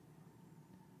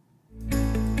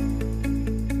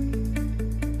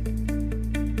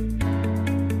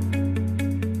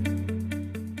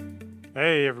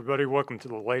Hey, everybody, welcome to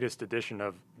the latest edition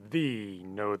of the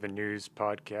Know the News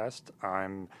podcast.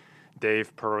 I'm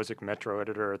Dave Perozek, Metro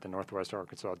Editor at the Northwest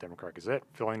Arkansas Democrat-Gazette,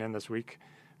 filling in this week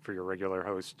for your regular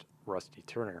host, Rusty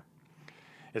Turner.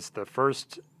 It's the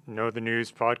first Know the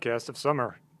News podcast of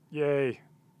summer. Yay!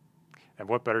 And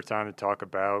what better time to talk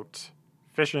about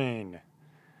fishing?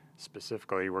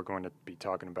 Specifically, we're going to be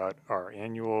talking about our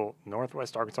annual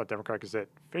Northwest Arkansas Democrat-Gazette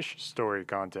Fish Story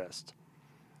Contest.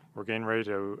 We're getting ready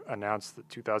to announce the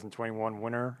 2021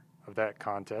 winner of that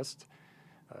contest.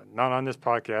 Not on this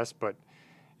podcast, but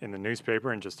in the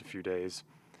newspaper in just a few days.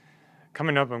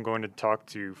 Coming up, I'm going to talk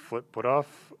to Flip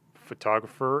Putthoff,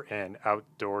 photographer and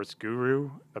outdoors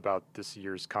guru, about this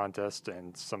year's contest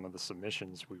and some of the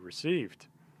submissions we received.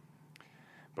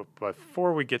 But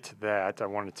before we get to that, I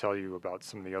want to tell you about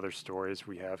some of the other stories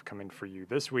we have coming for you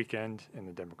this weekend in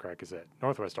the Democrat-Gazette,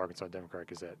 Northwest Arkansas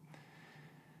Democrat-Gazette.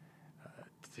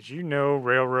 Did you know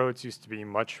railroads used to be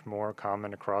much more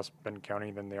common across Benton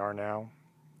County than they are now?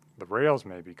 The rails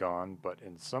may be gone, but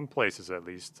in some places at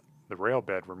least, the rail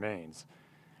bed remains.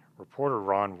 Reporter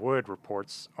Ron Wood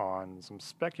reports on some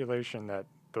speculation that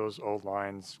those old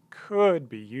lines could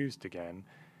be used again,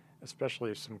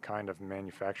 especially if some kind of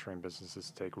manufacturing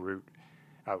businesses take root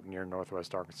out near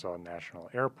Northwest Arkansas National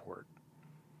Airport.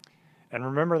 And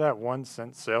remember that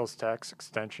 1-cent sales tax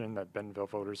extension that Bentonville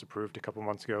voters approved a couple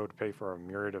months ago to pay for a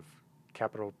myriad of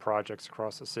capital projects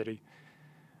across the city?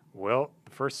 Well,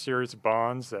 the first series of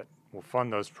bonds that will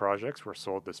fund those projects were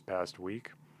sold this past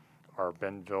week. Our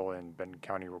Bentonville and Benton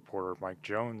County reporter Mike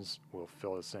Jones will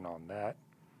fill us in on that.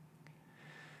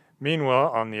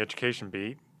 Meanwhile, on the education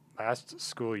beat, last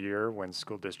school year when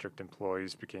school district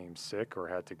employees became sick or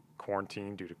had to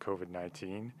quarantine due to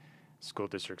COVID-19, school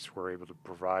districts were able to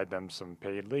provide them some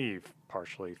paid leave,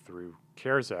 partially through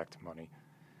CARES Act money.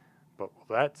 But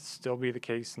will that still be the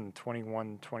case in the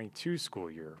 21-22 school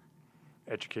year?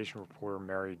 Education reporter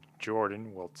Mary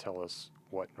Jordan will tell us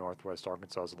what Northwest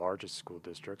Arkansas's largest school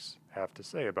districts have to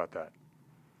say about that.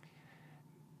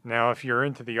 Now, if you're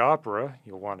into the opera,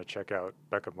 you'll want to check out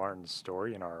Becca Martin's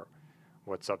story in our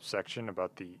What's Up section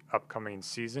about the upcoming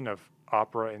season of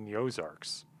Opera in the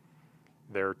Ozarks.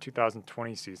 Their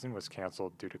 2020 season was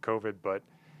canceled due to COVID, but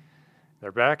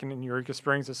they're back in Eureka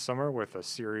Springs this summer with a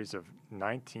series of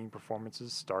 19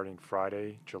 performances starting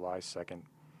Friday, July 2nd.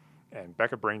 And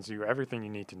Becca brings you everything you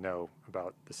need to know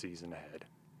about the season ahead.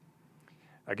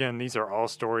 Again, these are all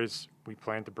stories we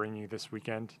plan to bring you this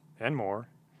weekend and more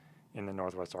in the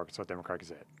Northwest Arkansas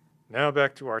Democrat-Gazette. Now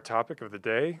back to our topic of the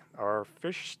day, our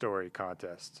fish story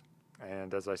contest.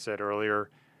 And as I said earlier,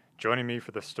 joining me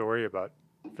for the story about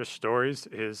fish stories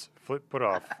is Flip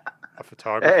Putthoff, a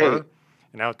photographer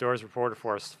and outdoors reporter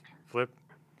for us. Flip,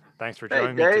 thanks for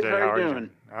joining me Dave, today. how are you doing?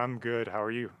 I'm good. How are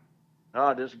you?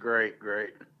 Oh, this is great.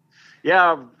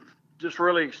 Yeah, I'm just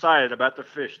really excited about the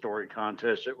fish story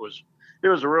contest. It was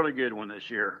a really good one this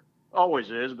year.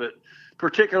 Always is, but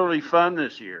particularly fun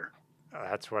this year.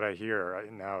 That's what I hear.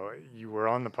 Now, you were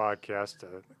on the podcast,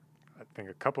 I think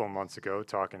a couple of months ago,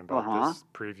 talking about this,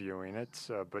 previewing it.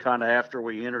 But kind of after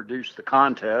we introduced the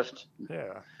contest.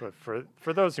 Yeah, but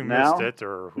for those who missed it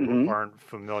or who aren't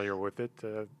familiar with it,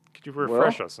 could you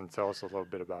refresh us and tell us a little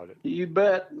bit about it? You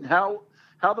bet. How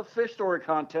the fish story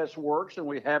contest works, and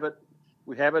we have it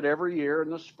every year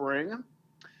in the spring.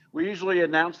 We usually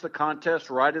announce the contest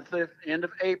right at the end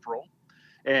of April,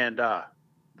 and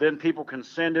then people can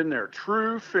send in their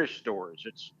true fish stories.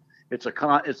 It's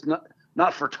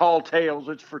not for tall tales,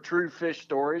 it's for true fish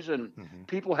stories, and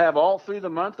people have all through the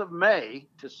month of May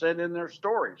to send in their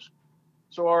stories.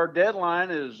 So our deadline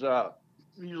is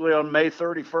usually on May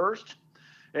 31st,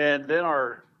 and then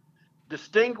our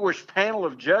distinguished panel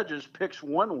of judges picks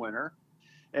one winner,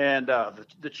 and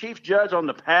the chief judge on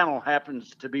the panel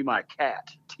happens to be my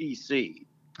cat, TC.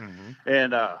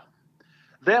 And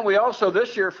then we also,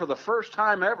 this year, for the first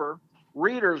time ever,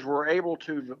 readers were able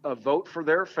to vote for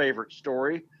their favorite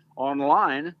story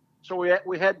online. So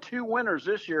we had two winners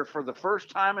this year for the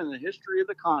first time in the history of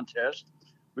the contest.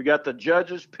 We got the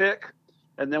judges pick,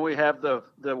 and then we have the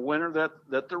winner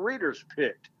that the readers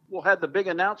picked. We'll have the big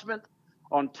announcement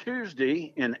on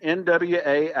Tuesday in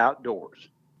NWA Outdoors.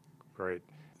 Great.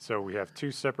 So we have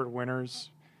two separate winners.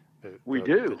 We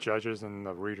do. The judges and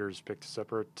the readers picked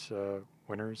separate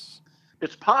winners.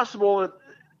 It's possible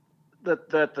that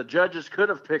the judges could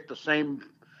have picked the same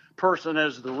person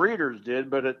as the readers did,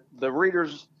 but the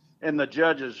readers and the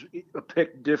judges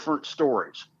picked different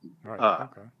stories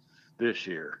this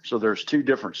year. So there's two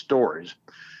different stories,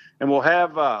 and we'll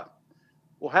have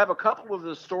a couple of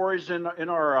the stories in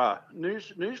our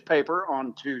newspaper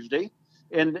on Tuesday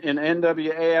in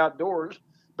NWA Outdoors.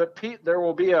 but there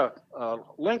will be a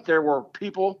link there where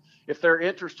people, if they're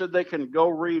interested, they can go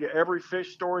read every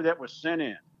fish story that was sent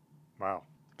in. Wow.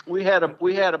 We had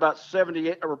about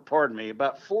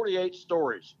 48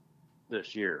 stories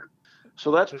this year.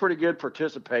 So that's pretty good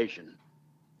participation.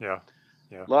 Yeah.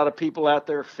 Yeah. A lot of people out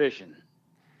there fishing.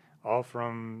 All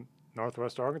from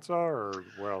Northwest Arkansas, or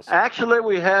where else? Actually,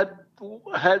 we had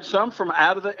some from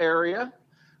out of the area.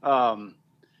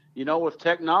 With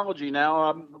technology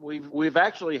now, we've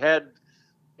actually had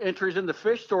entries in the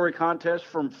fish story contest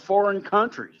from foreign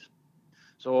countries.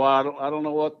 So I don't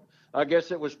know what. I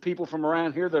guess it was people from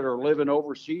around here that are living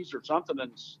overseas or something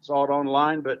and saw it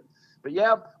online. But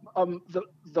yeah,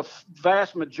 the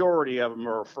vast majority of them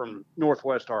are from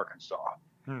Northwest Arkansas.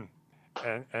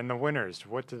 And the winners,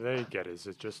 what do they get? Is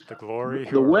it just the glory?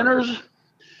 The winners,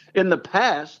 in the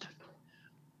past,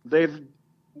 they've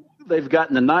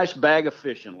gotten a nice bag of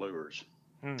fishing lures,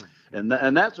 and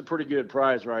that's a pretty good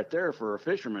prize right there for a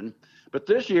fisherman. But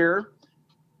this year,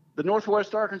 the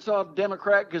Northwest Arkansas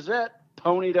Democrat-Gazette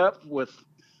ponied up with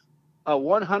a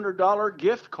 $100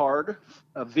 gift card,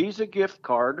 a Visa gift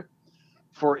card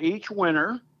for each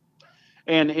winner,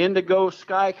 and Indigo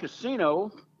Sky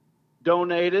Casino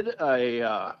donated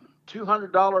a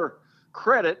 $200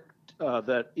 credit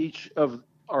that each of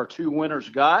our two winners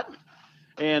got.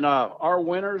 And our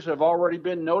winners have already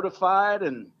been notified,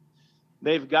 and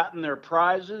they've gotten their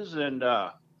prizes, and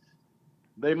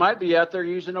they might be out there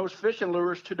using those fishing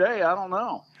lures today. I don't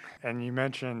know. And you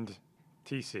mentioned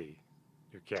TC,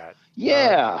 your cat.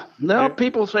 Yeah. Now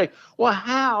people say, well,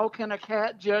 how can a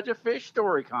cat judge a fish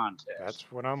story contest?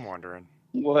 That's what I'm wondering.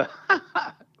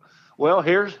 Well,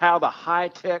 here's how the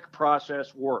high-tech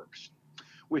process works.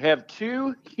 We have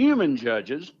two human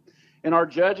judges, and our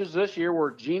judges this year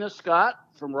were Gina Scott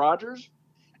from Rogers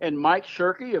and Mike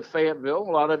Shirkey of Fayetteville.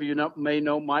 A lot of you may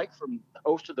know Mike from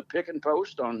host of the Pick and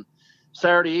Post on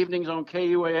Saturday evenings on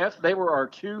KUAF. They were our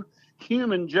two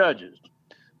human judges.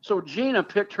 So Gina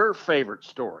picked her favorite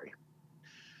story,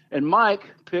 and Mike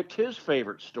picked his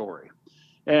favorite story.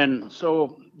 And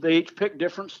so they each picked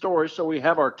different stories, so we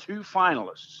have our two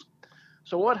finalists.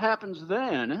 So what happens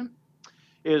then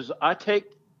is I take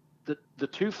the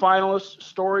two finalists'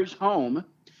 stories home,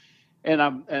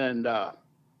 and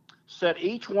set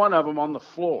each one of them on the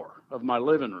floor of my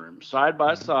living room side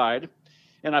by side,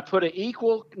 and I put an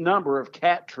equal number of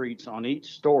cat treats on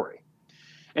each story.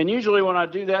 And usually when I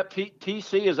do that,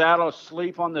 TC is out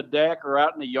asleep on the deck or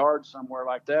out in the yard somewhere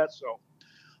like that. So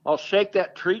I'll shake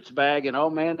that treats bag, and oh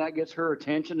man, that gets her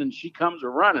attention, and she comes a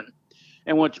running.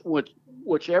 And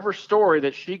whichever story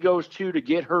that she goes to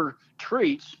get her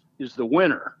treats is the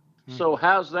winner. So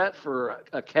how's that for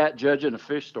a cat judging a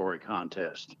fish story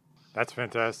contest? That's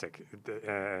fantastic.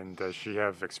 And does she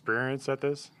have experience at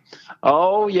this?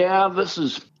 Oh yeah, this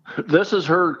is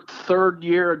her third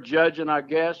year of judging, I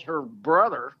guess. Her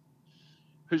brother,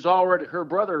 her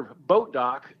brother Boat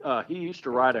Doc, he used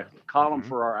to write a column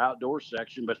for our outdoor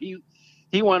section, but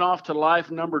he went off to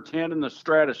life number 10 in the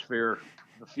stratosphere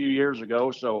a few years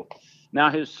ago. So now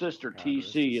his sister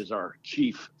TC is our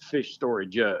chief fish story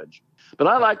judge. But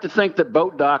I like to think that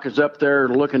Boat Doc is up there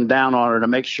looking down on her to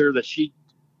make sure that she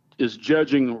is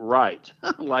judging right,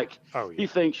 like he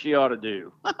thinks she ought to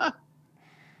do.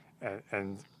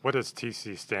 And what does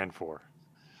TC stand for?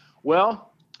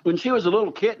 Well, when she was a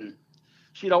little kitten,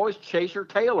 she'd always chase her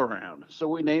tail around. So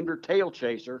we named her Tail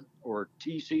Chaser, or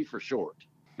TC for short.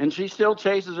 And she still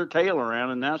chases her tail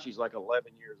around, and now she's like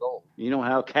 11 years old. You know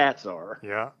how cats are.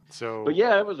 Yeah. But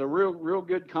yeah, it was a real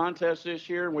good contest this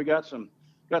year, and we got some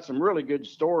really good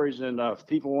stories, and if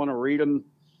people want to read them,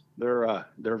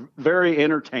 they're very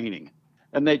entertaining.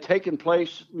 And they've taken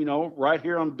place, right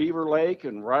here on Beaver Lake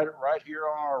and right here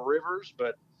on our rivers.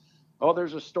 But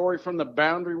there's a story from the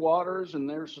Boundary Waters, and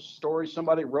there's a story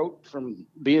somebody wrote from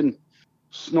being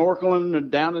snorkeling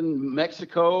down in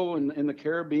Mexico and in the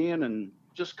Caribbean, and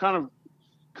just kind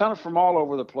of from all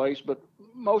over the place. But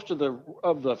most of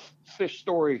the fish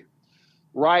story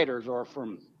writers are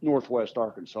from Northwest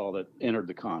Arkansas that entered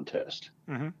the contest.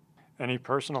 Mm-hmm. Any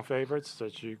personal favorites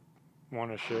that you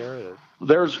want to share?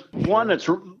 There's one that's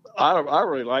I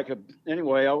really like it.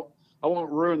 Anyway, I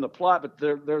won't ruin the plot, but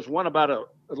there's one about a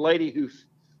lady who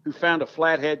found a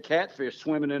flathead catfish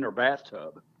swimming in her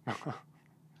bathtub.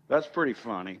 That's pretty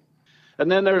funny. And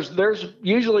then there's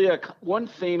usually one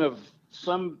theme of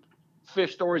some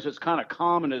fish stories that's kind of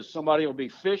common is somebody will be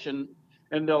fishing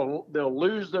and they'll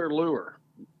lose their lure.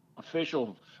 A fish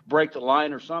will break the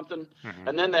line or something,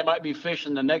 and then they might be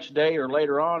fishing the next day or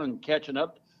later on and catch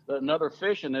another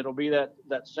fish, and it'll be that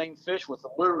same fish with the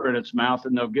lure in its mouth,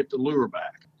 and they'll get the lure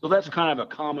back. So that's kind of a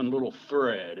common little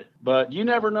thread. But you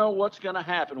never know what's going to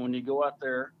happen when you go out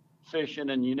there fishing,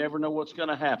 and you never know what's going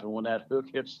to happen when that hook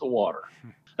hits the water.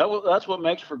 That's what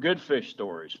makes for good fish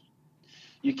stories.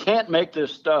 You can't make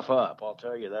this stuff up, I'll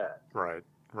tell you that. Right.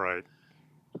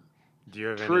 Do you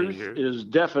have Truth is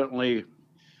definitely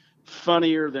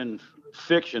funnier than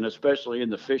fiction, especially in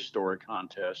the fish story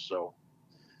contest. So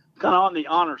kind of on the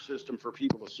honor system for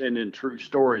people to send in true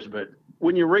stories, but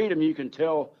when you read them, you can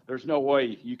tell there's no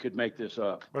way you could make this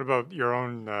up. What about your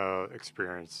own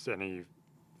experience?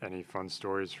 Any fun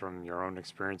stories from your own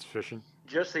experience fishing?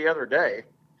 Just the other day,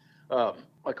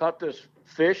 I caught this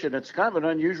fish, and it's kind of an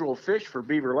unusual fish for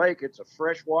Beaver Lake. It's a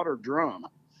freshwater drum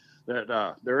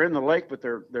that they're in the lake, but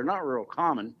they're not real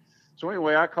common. So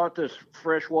anyway, I caught this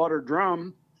freshwater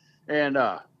drum, and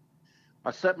I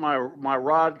set my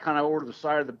rod kind of over to the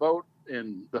side of the boat,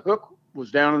 and the hook was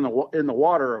down in the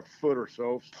water a foot or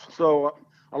so. So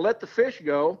I let the fish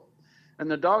go,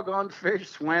 and the doggone fish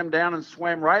swam down and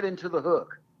swam right into the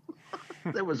hook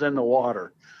that was in the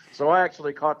water. So I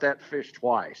actually caught that fish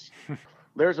twice.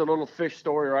 There's a little fish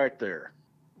story right there.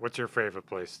 What's your favorite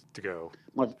place to go?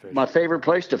 My favorite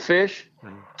place to fish?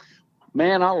 Mm-hmm.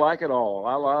 Man, I like it all.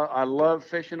 I love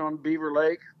fishing on Beaver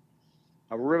Lake.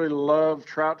 I really love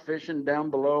trout fishing down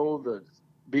below the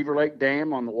Beaver Lake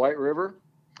Dam on the White River.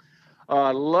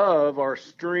 I love our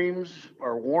streams,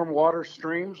 our warm water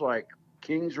streams like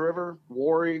Kings River,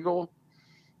 War Eagle,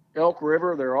 Elk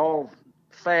River. They're all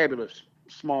fabulous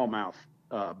smallmouth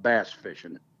bass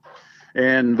fishing.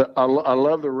 And I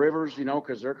love the rivers,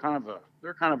 because they're kind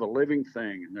of a living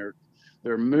thing, and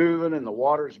they're moving, and the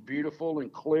water's beautiful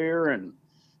and clear, and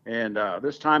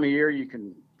this time of year you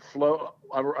can float.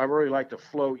 I really like to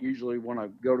float. Usually when I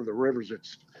go to the rivers,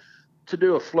 it's to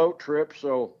do a float trip.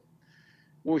 So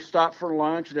when we stop for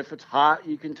lunch, and if it's hot,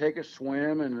 you can take a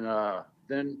swim and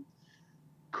then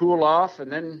cool off,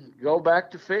 and then go back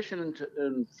to fishing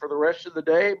and for the rest of the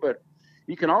day. But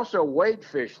you can also wade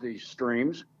fish these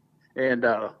streams. And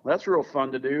that's real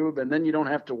fun to do. And then you don't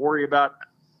have to worry about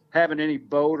having any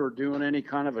boat or doing any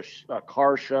kind of a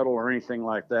car shuttle or anything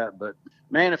like that. But,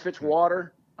 man, if it's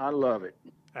water, I love it.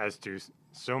 As do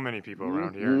so many people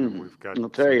around here. We've got I'll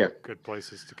tell you, good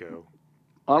places to go.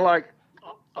 I like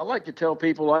to tell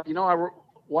people,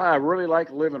 why I really like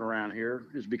living around here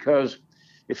is because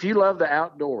if you love the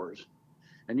outdoors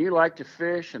and you like to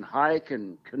fish and hike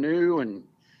and canoe and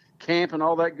camp and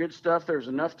all that good stuff, there's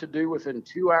enough to do within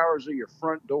 2 hours of your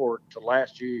front door to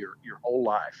last you your whole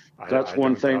life. That's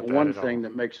one thing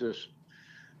that makes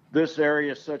this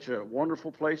area such a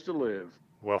wonderful place to live.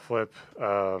 Well, Flip,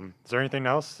 is there anything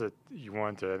else that you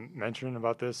want to mention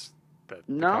about this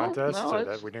contest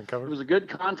that we didn't cover? It was a good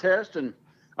contest, and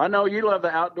I know you love the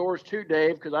outdoors too,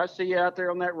 Dave, because I see you out there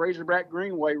on that Razorback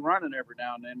Greenway running every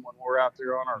now and then when we're out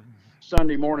there on our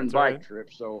Sunday morning bike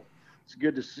trip. So it's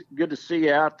good to see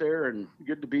you out there, and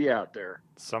good to be out there.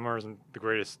 Summer isn't the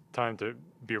greatest time to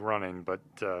be running, but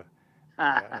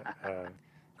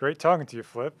great talking to you,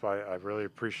 Flip. I really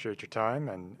appreciate your time,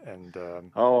 and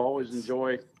always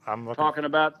enjoy talking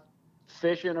about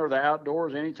fishing or the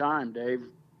outdoors anytime, Dave.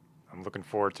 I'm looking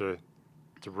forward to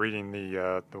reading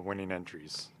the winning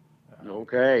entries.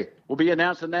 Okay, we'll be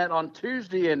announcing that on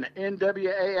Tuesday in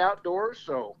NWA Outdoors,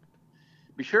 so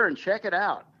be sure and check it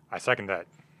out. I second that.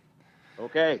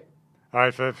 Okay. All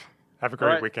right, Flip. Have a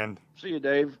great weekend. See you,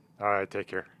 Dave. All right, take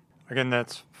care. Again,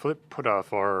 that's Flip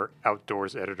Putthoff, our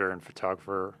outdoors editor and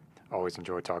photographer. Always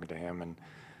enjoy talking to him, and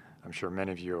I'm sure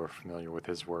many of you are familiar with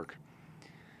his work.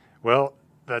 Well,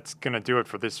 that's going to do it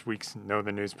for this week's Know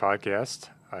the News podcast.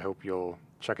 I hope you'll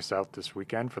check us out this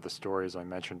weekend for the stories I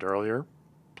mentioned earlier,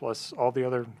 plus all the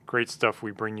other great stuff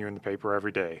we bring you in the paper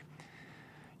every day.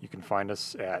 You can find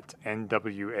us at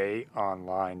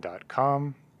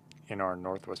nwaonline.com, in our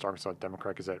Northwest Arkansas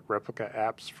Democrat-Gazette replica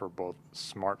apps for both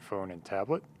smartphone and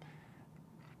tablet.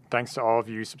 Thanks to all of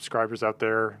you subscribers out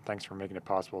there. Thanks for making it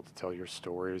possible to tell your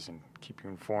stories and keep you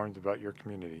informed about your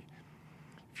community.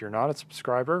 If you're not a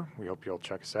subscriber, we hope you'll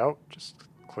check us out. Just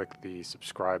click the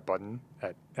subscribe button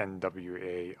at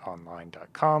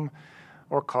nwaonline.com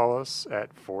or call us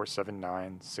at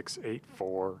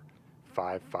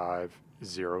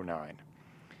 479-684-5509.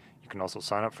 You can also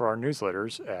sign up for our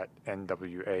newsletters at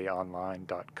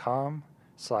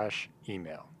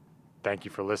nwaonline.com/email. Thank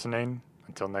you for listening.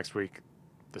 Until next week,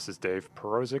 this is Dave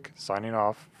Perozek signing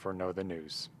off for Know the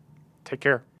News. Take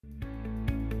care.